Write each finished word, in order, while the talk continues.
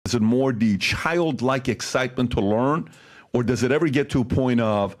Is it more the childlike excitement to learn, or does it ever get to a point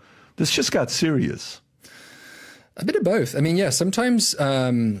of, this just got serious? A bit of both. I mean, yeah, sometimes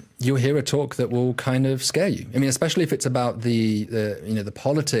you'll hear a talk that will kind of scare you. I mean, especially if it's about the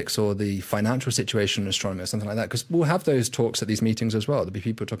politics or the financial situation in astronomy or something like that, because we'll have those talks at these meetings as well. There'll be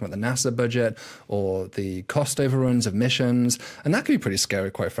people talking about the NASA budget or the cost overruns of missions, and that can be pretty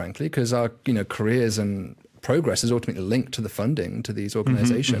scary, quite frankly, because our careers and progress is ultimately linked to the funding to these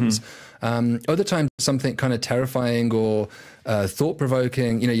organizations. Other times, something kind of terrifying or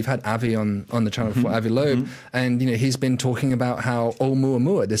thought-provoking. You've had Avi on the channel before, Avi Loeb, and he's been talking about how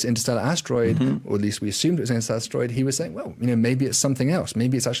Oumuamua, this interstellar asteroid, or at least we assumed it was an interstellar asteroid, he was saying, well, maybe it's something else.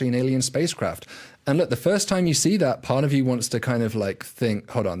 Maybe it's actually an alien spacecraft. And look, the first time you see that, part of you wants to kind of like think,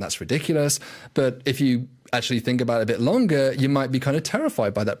 hold on, that's ridiculous. But if you actually think about it a bit longer, you might be kind of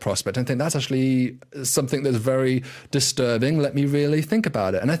terrified by that prospect and think that's actually something that's very disturbing. Let me really think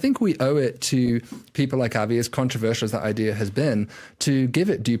about it. And I think we owe it to people like Avi, as controversial as that idea has been, to give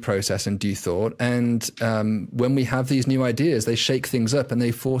it due process and due thought. And when we have these new ideas, they shake things up and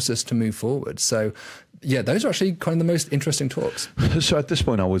they force us to move forward. So yeah, those are actually kind of the most interesting talks. So at this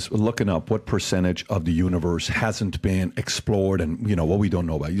point, I was looking up what percentage of the universe hasn't been explored and, what we don't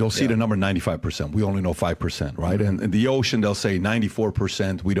know about. You'll see the number 95%. We only know 5%, right? And in the ocean, they'll say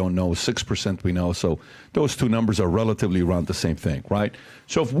 94%. We don't know. 6% we know. So those two numbers are relatively around the same thing, right?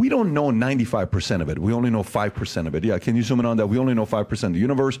 So if we don't know 95% of it, we only know 5% of it. Yeah, can you zoom in on that? We only know 5% of the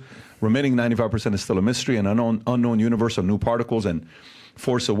universe. Remaining 95% is still a mystery, an unknown universe of new particles and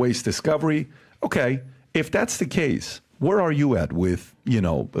force away discovery. Okay, if that's the case, where are you at with,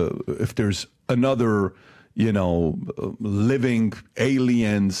 if there's another, living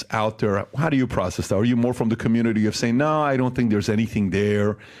aliens out there? How do you process that? Are you more from the community of saying, no, I don't think there's anything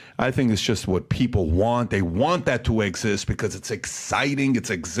there. I think it's just what people want. They want that to exist because it's exciting, it's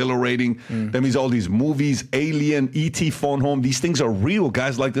exhilarating. That means all these movies, Alien, E.T. Phone Home, these things are real.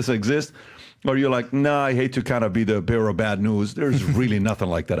 Guys like this exist. Or you're like, nah, I hate to kind of be the bearer of bad news. There's really nothing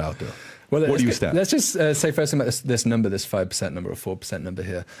like that out there. Well, where do you stand? Let's just say first about this number, this 5% number or 4% number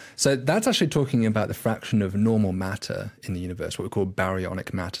here. So that's actually talking about the fraction of normal matter in the universe, what we call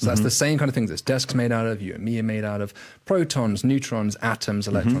baryonic matter. So that's the same kind of things that disk's made out of, you and me are made out of, protons, neutrons, atoms,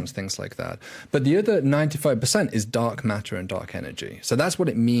 electrons, things like that. But the other 95% is dark matter and dark energy. So that's what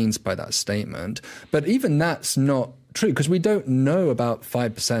it means by that statement. But even that's not true, because we don't know about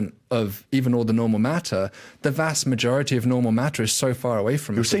 5% of even all the normal matter. The vast majority of normal matter is so far away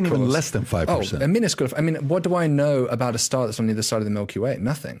from us. You're saying even less than 5%. Oh, a minuscule. I mean, what do I know about a star that's on the other side of the Milky Way?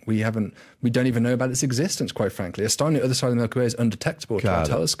 Nothing. We don't even know about its existence, quite frankly. A star on the other side of the Milky Way is undetectable to our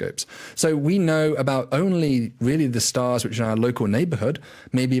telescopes. So we know about only really the stars which are in our local neighborhood,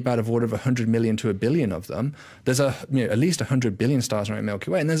 maybe about of order of 100 million to 1 billion of them. There's at least 100 billion stars around the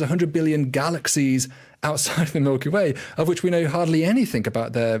Milky Way, and there's 100 billion galaxies outside of the Milky Way, of which we know hardly anything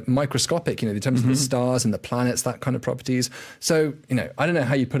about their microscopic, in terms of the stars and the planets, that kind of properties. So, I don't know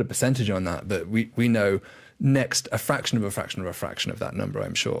how you put a percentage on that, but we know next a fraction of a fraction of a fraction of that number,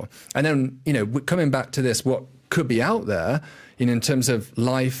 I'm sure. And then, coming back to this, what could be out there, in terms of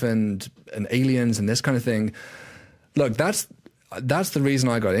life and aliens and this kind of thing, look, that's the reason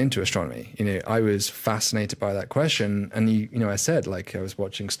I got into astronomy. I was fascinated by that question. And, I said, I was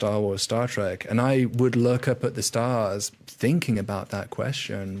watching Star Wars, Star Trek, and I would look up at the stars thinking about that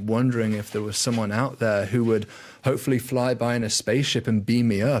question, wondering if there was someone out there who would hopefully fly by in a spaceship and beam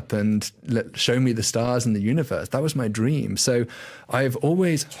me up and show me the stars in the universe. That was my dream. So I've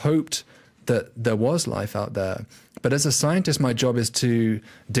always hoped that there was life out there. But as a scientist, my job is to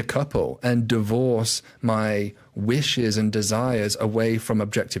decouple and divorce my wishes and desires away from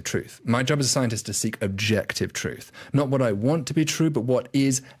objective truth. My job as a scientist is to seek objective truth, not what I want to be true, but what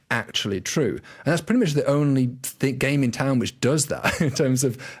is actually true. And that's pretty much the only game in town which does that in terms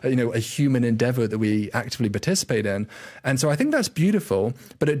of, a human endeavor that we actively participate in. And so I think that's beautiful,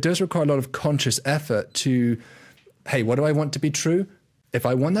 but it does require a lot of conscious effort to, hey, what do I want to be true? If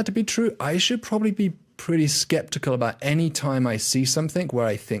I want that to be true, I should probably be pretty skeptical about any time I see something where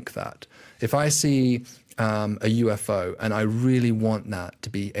I think that. If I see a UFO and I really want that to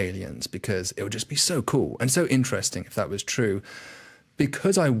be aliens because it would just be so cool and so interesting if that was true,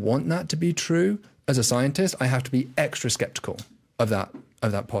 because I want that to be true, as a scientist, I have to be extra skeptical of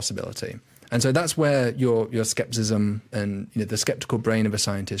that possibility. And so that's where your skepticism and the skeptical brain of a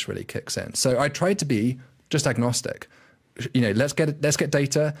scientist really kicks in. So I try to be just agnostic. Let's get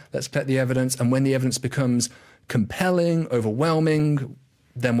data, let's collect the evidence, and when the evidence becomes compelling, overwhelming,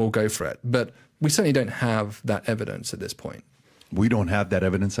 then we'll go for it. But we certainly don't have that evidence at this point. We don't have that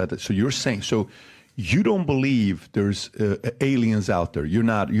evidence. So you're saying, you don't believe there's aliens out there. You're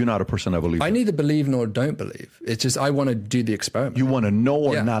not a person that believes. I neither believe nor don't believe. It's just I want to do the experiment. You want to know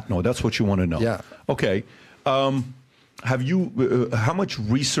or not know. That's what you want to know. Yeah. Okay. Have you? How much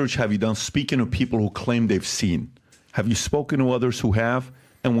research have you done speaking to people who claim they've seen? Have you spoken to others who have?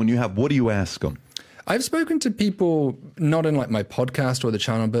 And when you have, what do you ask them? I've spoken to people, not in like my podcast or the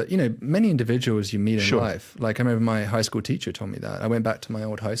channel, but, you know, many individuals you meet in life. Like I remember my high school teacher told me that. I went back to my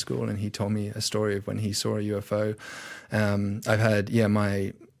old high school and he told me a story of when he saw a UFO. I've had,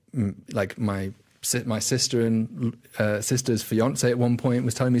 my sister and sister's fiance at one point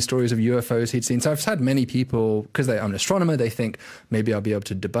was telling me stories of UFOs he'd seen. So I've had many people, because I'm an astronomer, they think maybe I'll be able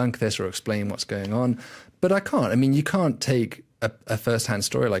to debunk this or explain what's going on. But I can't. I mean, you can't take a first-hand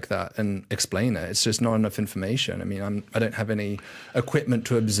story like that and explain it. It's just not enough information. I mean, I don't have any equipment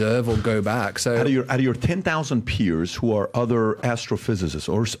to observe or go back. So out of your 10,000 peers who are other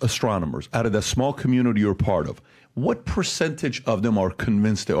astrophysicists or astronomers, out of the small community you're part of, what percentage of them are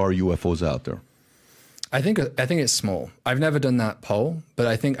convinced there are UFOs out there? I think it's small. I've never done that poll, but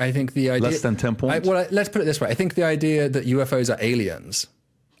I think the idea less than 10 points. Let's put it this way. I think the idea that UFOs are aliens,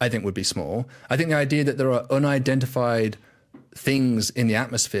 I think would be small. I think the idea that there are unidentified things in the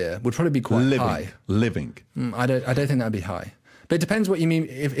atmosphere would probably be quite high. Living. I don't think that'd be high. But it depends what you mean.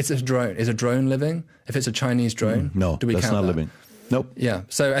 If it's a drone, is a drone living? If it's a Chinese drone, no, do we that's count not that? living. Nope. Yeah.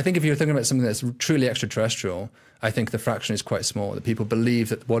 So I think if you're thinking about something that's truly extraterrestrial, I think the fraction is quite small. That people believe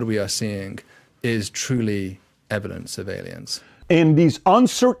that what we are seeing is truly evidence of aliens. In these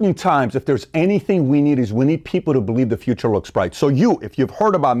uncertain times, if there's anything we need people to believe the future looks bright. So if you've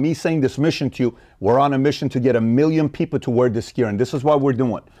heard about me saying this mission to you, we're on a mission to get 1 million people to wear this gear, and this is what we're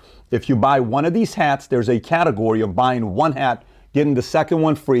doing. If you buy one of these hats, there's a category of buying one hat, getting the second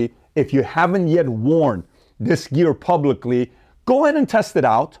one free. If you haven't yet worn this gear publicly, go ahead and test it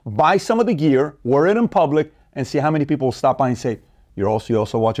out. Buy some of the gear, wear it in public, and see how many people will stop by and say, you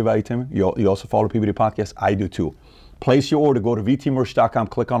also watch Valuetainment? You also follow PBD Podcast? I do too. Place your order. Go to vtmerch.com,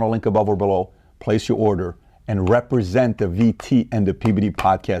 click on the link above or below, place your order, and represent the VT and the PBD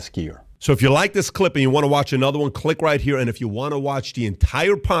Podcast gear. So if you like this clip and you want to watch another one, click right here. And if you want to watch the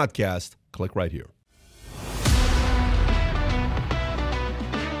entire podcast, click right here.